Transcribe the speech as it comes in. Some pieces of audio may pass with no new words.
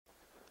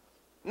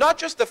Not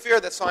just the fear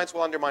that science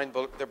will undermine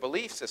their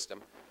belief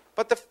system,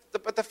 but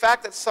the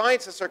fact that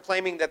scientists are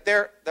claiming that,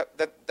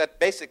 that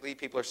basically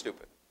people are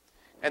stupid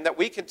and that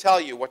we can tell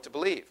you what to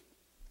believe.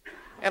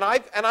 And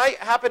I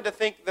happen to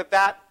think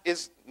that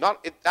is not,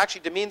 it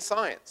actually demeans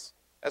science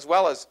as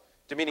well as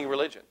demeaning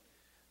religion.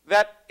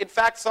 That, in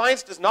fact,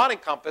 science does not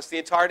encompass the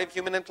entirety of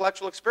human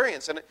intellectual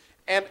experience,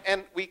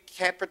 and we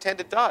can't pretend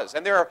it does.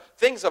 And there are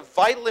things of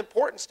vital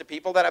importance to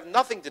people that have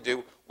nothing to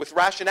do with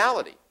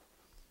rationality.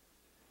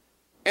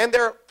 And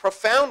they're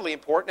profoundly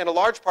important in a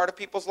large part of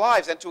people's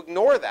lives, and to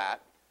ignore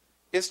that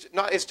is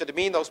to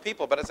demean those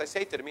people, but as I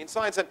say, to demean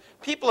science. And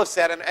people have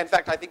said, and in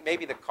fact, I think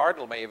maybe the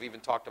Cardinal may have even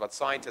talked about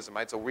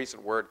scientism. It's a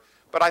recent word,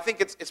 but I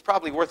think it's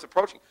probably worth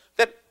approaching.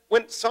 That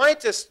when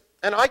scientists,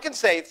 and I can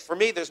say, for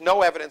me, there's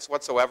no evidence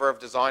whatsoever of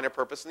design or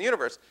purpose in the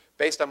universe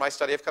based on my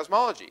study of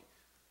cosmology.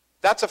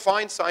 That's a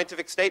fine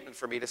scientific statement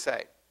for me to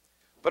say.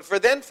 But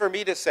for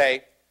me to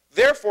say,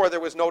 therefore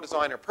there was no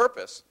design or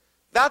purpose,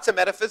 that's a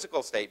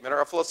metaphysical statement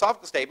or a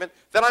philosophical statement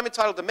that I'm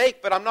entitled to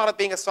make, but I'm not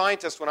being a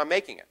scientist when I'm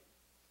making it.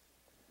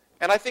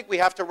 And I think we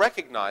have to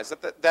recognize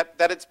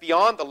that it's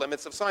beyond the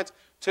limits of science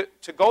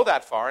to go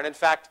that far. And in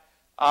fact,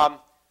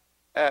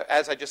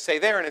 as I just say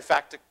there, and in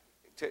fact,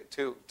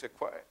 to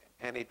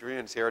Andy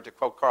Druins here, to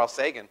quote Carl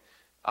Sagan,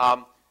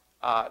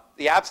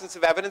 the absence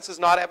of evidence is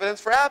not evidence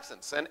for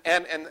absence.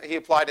 And he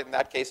applied it in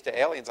that case to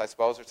aliens, I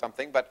suppose, or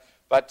something. But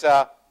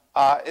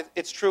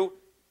it's true.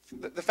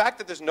 The fact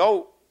that there's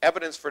no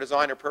evidence for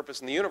design or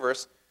purpose in the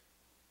universe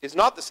is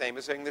not the same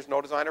as saying there's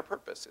no design or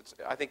purpose.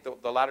 I think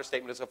the latter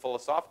statement is a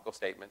philosophical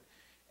statement.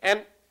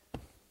 And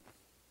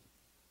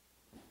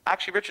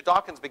actually, Richard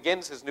Dawkins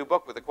begins his new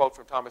book with a quote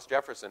from Thomas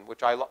Jefferson,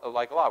 which I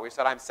like a lot, where he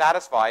said, "I'm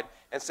satisfied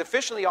and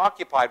sufficiently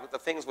occupied with the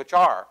things which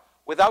are,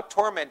 without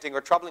tormenting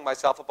or troubling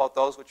myself about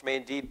those which may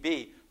indeed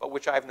be, but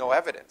which I have no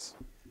evidence."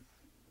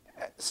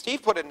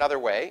 Steve put it another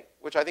way,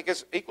 which I think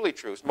is equally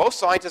true. Most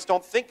scientists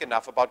don't think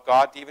enough about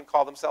God to even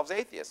call themselves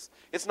atheists.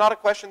 It's not a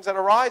question that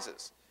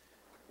arises.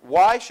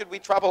 Why should we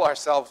trouble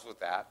ourselves with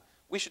that?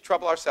 We should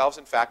trouble ourselves,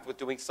 in fact, with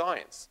doing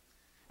science.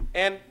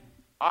 And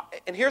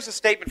here's a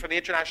statement from the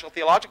International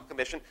Theological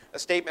Commission, a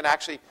statement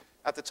actually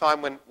at the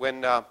time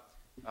when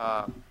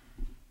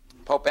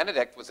Pope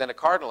Benedict was then a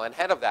cardinal and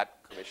head of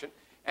that commission.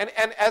 And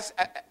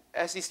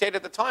as he stated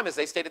at the time, as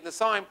they stated in the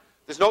time,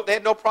 they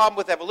had no problem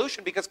with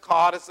evolution because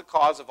God is the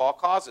cause of all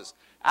causes.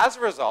 As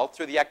a result,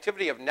 through the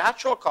activity of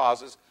natural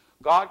causes,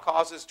 God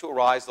causes to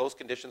arise those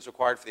conditions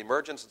required for the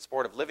emergence and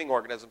support of living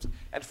organisms,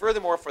 and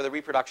furthermore for the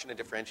reproduction and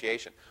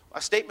differentiation. A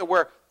statement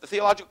where the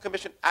Theological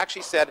Commission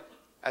actually said,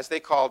 as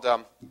they called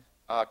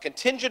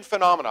contingent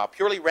phenomena,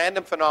 purely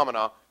random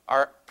phenomena,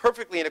 are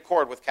perfectly in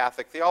accord with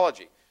Catholic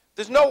theology.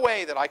 There's no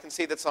way that I can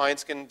see that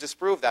science can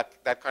disprove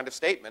that kind of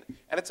statement,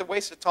 and it's a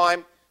waste of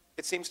time,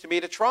 it seems to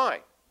me, to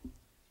try.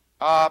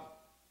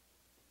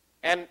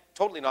 And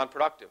totally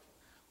non-productive.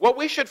 What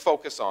we should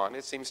focus on,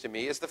 it seems to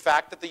me, is the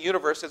fact that the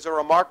universe is a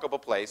remarkable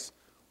place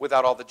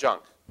without all the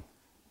junk.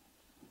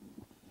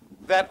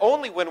 That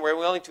only when we're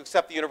willing to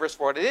accept the universe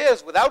for what it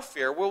is, without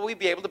fear, will we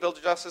be able to build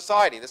a just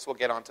society. This we'll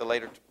get onto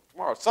later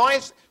tomorrow.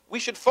 Science, we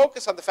should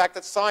focus on the fact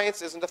that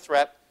science isn't a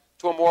threat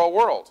to a moral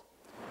world.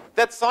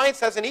 That science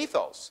has an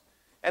ethos.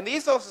 And the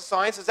ethos of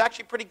science is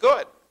actually pretty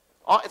good.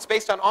 It's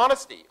based on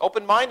honesty,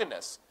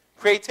 open-mindedness,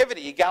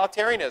 creativity,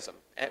 egalitarianism,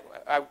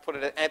 I would put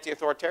it as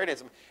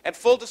anti-authoritarianism, and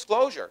full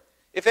disclosure.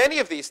 If any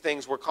of these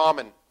things were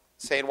common,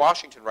 say in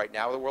Washington right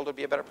now, the world would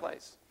be a better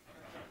place.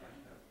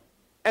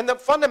 And the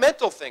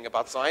fundamental thing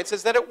about science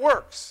is that it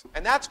works.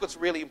 And that's what's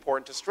really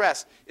important to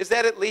stress, is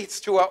that it leads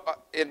to,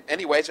 in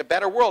many ways, a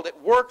better world.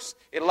 It works,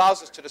 it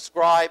allows us to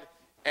describe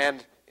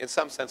and, in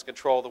some sense,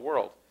 control the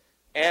world.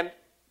 And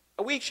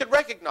we should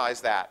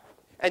recognize that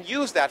and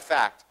use that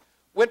fact.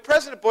 When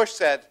President Bush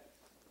said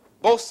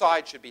both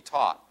sides should be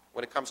taught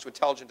when it comes to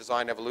intelligent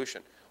design and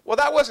evolution, well,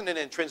 that wasn't an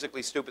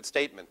intrinsically stupid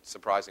statement,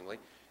 surprisingly.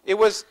 It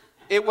was,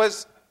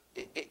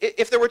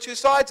 if there were two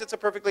sides, it's a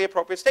perfectly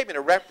appropriate statement.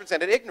 It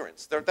represented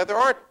ignorance. There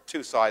aren't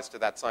two sides to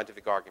that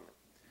scientific argument.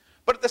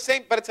 But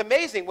it's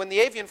amazing, when the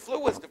avian flu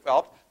was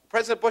developed,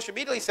 President Bush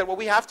immediately said, well,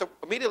 we have to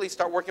immediately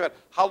start working about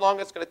how long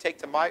it's going to take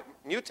to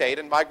mutate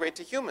and migrate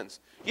to humans.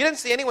 You didn't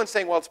see anyone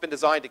saying, well, it's been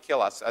designed to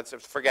kill us.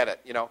 Forget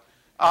it, you know.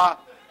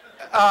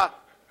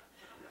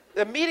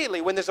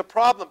 Immediately, when there's a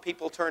problem,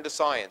 people turn to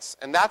science.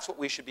 And that's what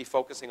we should be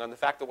focusing on, the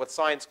fact that what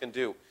science can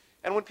do.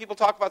 And when people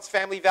talk about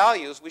family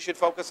values, we should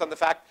focus on the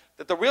fact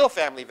that the real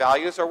family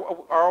values are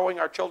owing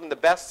our children the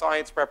best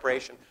science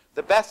preparation,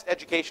 the best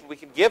education we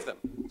can give them,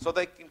 so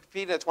they can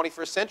compete in the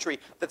 21st century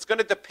that's going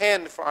to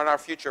depend on our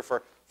future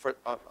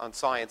on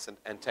science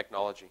and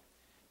technology.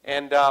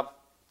 And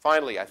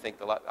finally, I think,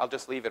 I'll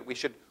just leave it, we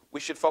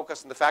should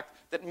focus on the fact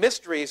that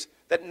mysteries,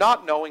 that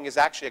not knowing is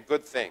actually a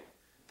good thing,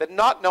 that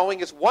not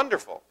knowing is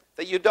wonderful,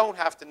 that you don't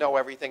have to know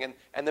everything.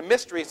 And the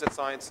mysteries that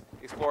science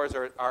explores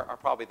are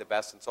probably the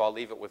best. And so I'll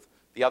leave it with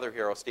the other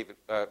hero,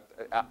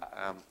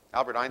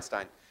 Albert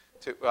Einstein,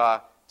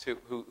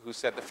 who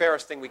said, the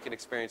fairest thing we can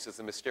experience is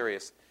the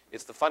mysterious.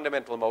 It's the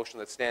fundamental emotion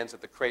that stands at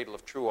the cradle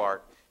of true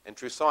art and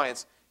true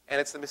science. And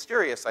it's the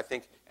mysterious, I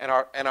think, and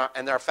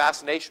our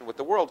fascination with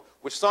the world,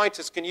 which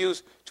scientists can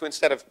use to,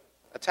 instead of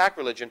attack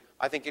religion,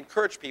 I think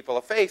encourage people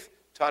of faith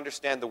to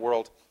understand the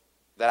world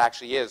that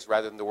actually is,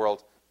 rather than the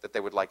world that they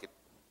would like it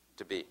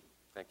to be.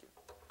 Thank you.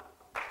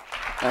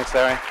 Thanks,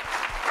 Larry.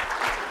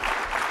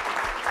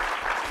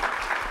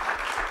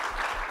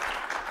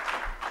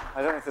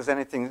 I don't know if there's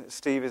anything,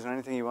 Steve, is there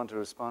anything you want to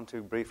respond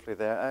to briefly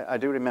there? I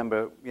do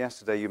remember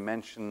yesterday you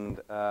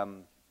mentioned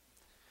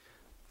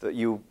that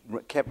you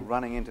kept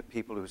running into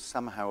people who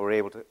somehow were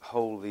able to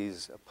hold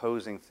these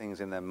opposing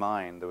things in their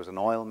mind. There was an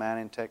oil man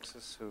in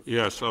Texas who...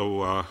 Yeah,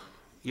 so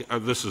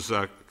this is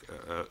a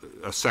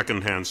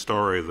second-hand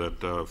story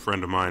that a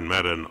friend of mine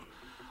met an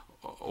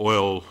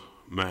oil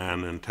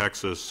man in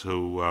Texas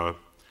who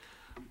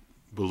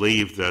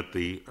believed that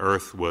the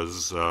earth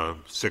was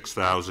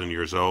 6,000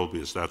 years old,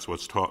 because that's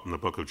what's taught in the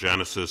book of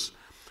Genesis,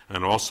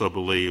 and also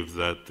believed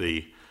that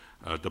the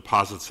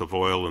deposits of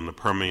oil in the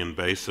Permian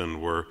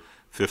Basin were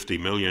 50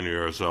 million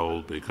years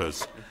old,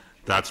 because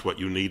that's what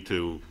you need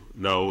to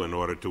know in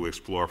order to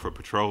explore for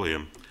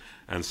petroleum.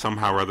 And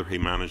somehow or other he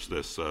managed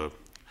this, a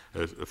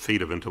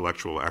feat of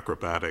intellectual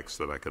acrobatics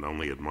that I can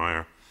only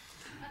admire.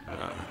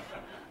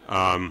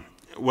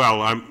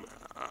 Well,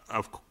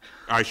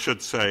 I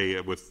should say,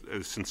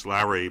 since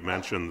Larry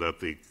mentioned that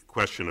the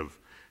question of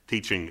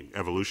teaching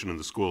evolution in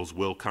the schools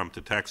will come to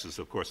Texas,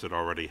 of course it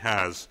already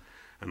has,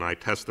 and I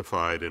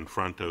testified in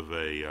front of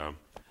the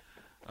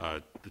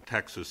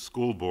Texas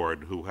school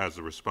board, who has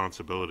the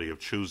responsibility of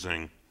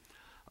choosing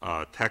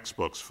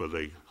textbooks for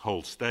the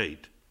whole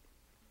state.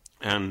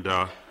 And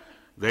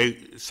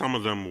some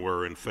of them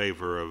were in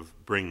favor of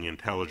bringing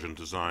intelligent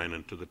design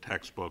into the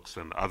textbooks,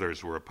 and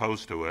others were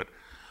opposed to it.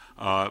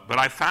 But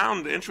I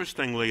found,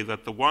 interestingly,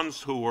 that the ones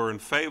who were in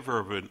favor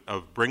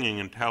of bringing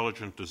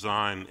intelligent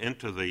design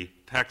into the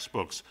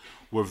textbooks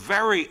were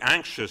very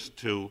anxious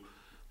to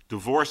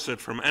divorce it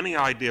from any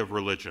idea of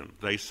religion.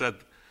 They said,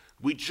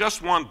 we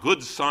just want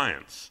good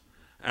science.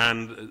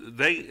 And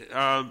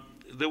that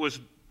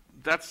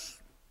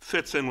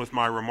fits in with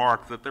my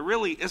remark that there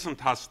really isn't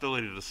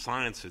hostility to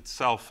science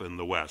itself in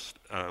the West,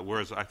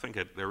 whereas I think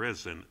there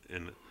is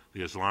in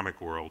the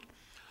Islamic world.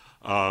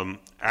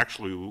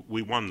 Actually,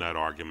 we won that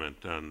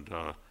argument, and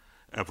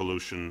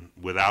evolution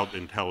without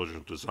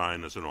intelligent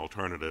design as an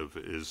alternative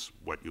is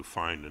what you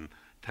find in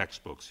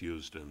textbooks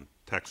used in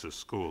Texas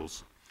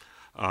schools.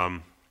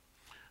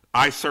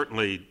 I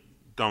certainly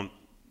don't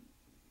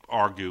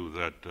argue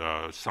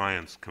that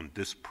science can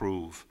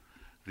disprove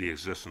the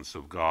existence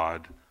of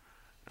God,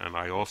 and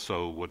I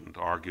also wouldn't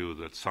argue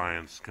that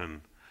science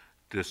can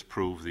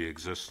disprove the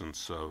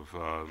existence of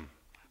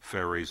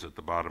fairies at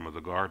the bottom of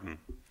the garden.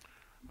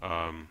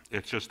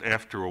 It's just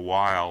after a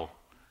while,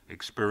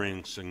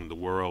 experiencing the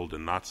world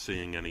and not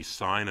seeing any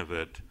sign of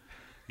it,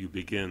 you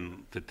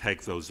begin to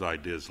take those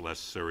ideas less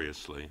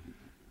seriously.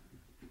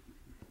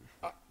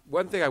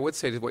 One thing I would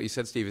say to what you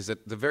said, Steve, is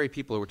that the very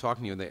people who were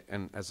talking to you,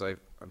 and as I've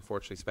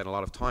unfortunately spent a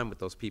lot of time with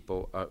those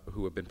people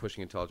who have been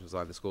pushing intelligent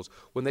design in the schools,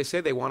 when they say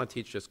they want to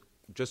teach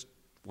just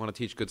want to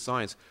teach good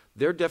science,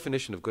 their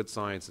definition of good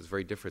science is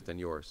very different than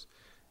yours.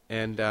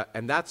 And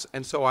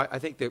so I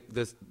think that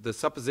the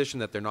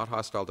supposition that they're not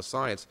hostile to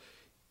science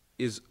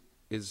is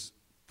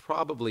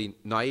probably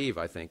naive,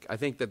 I think. I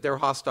think that they're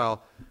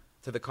hostile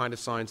to the kind of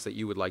science that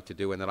you would like to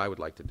do and that I would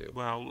like to do.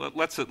 Well,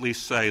 let's at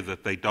least say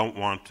that they don't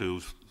want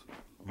to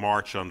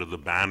march under the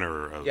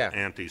banner of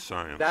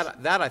anti-science.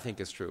 That I think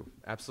is true,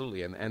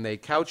 absolutely, and they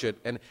couch it.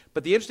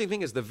 But the interesting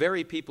thing is the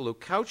very people who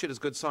couch it as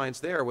good science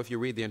there, if you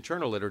read the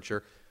internal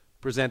literature,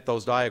 present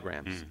those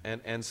diagrams.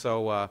 And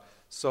so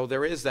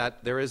there is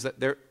that.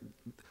 They're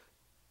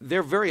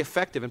very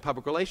effective in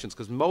public relations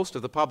because most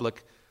of the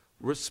public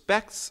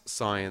respects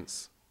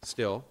science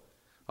still,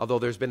 although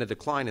there's been a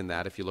decline in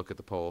that if you look at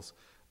the polls.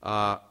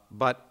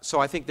 But so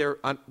I think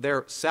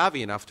they're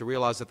savvy enough to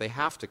realize that they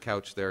have to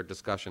couch their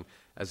discussion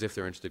as if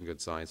they're interested in good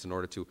science in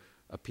order to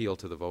appeal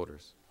to the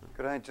voters.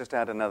 Could I just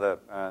add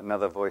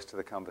another voice to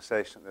the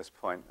conversation at this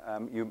point?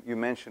 You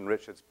mentioned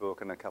Richard's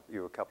book and a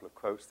couple of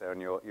quotes there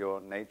in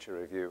your Nature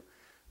review.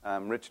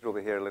 Richard will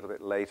be here a little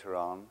bit later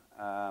on,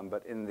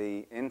 but in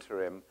the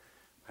interim,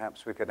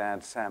 perhaps we could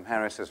add Sam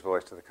Harris's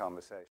voice to the conversation.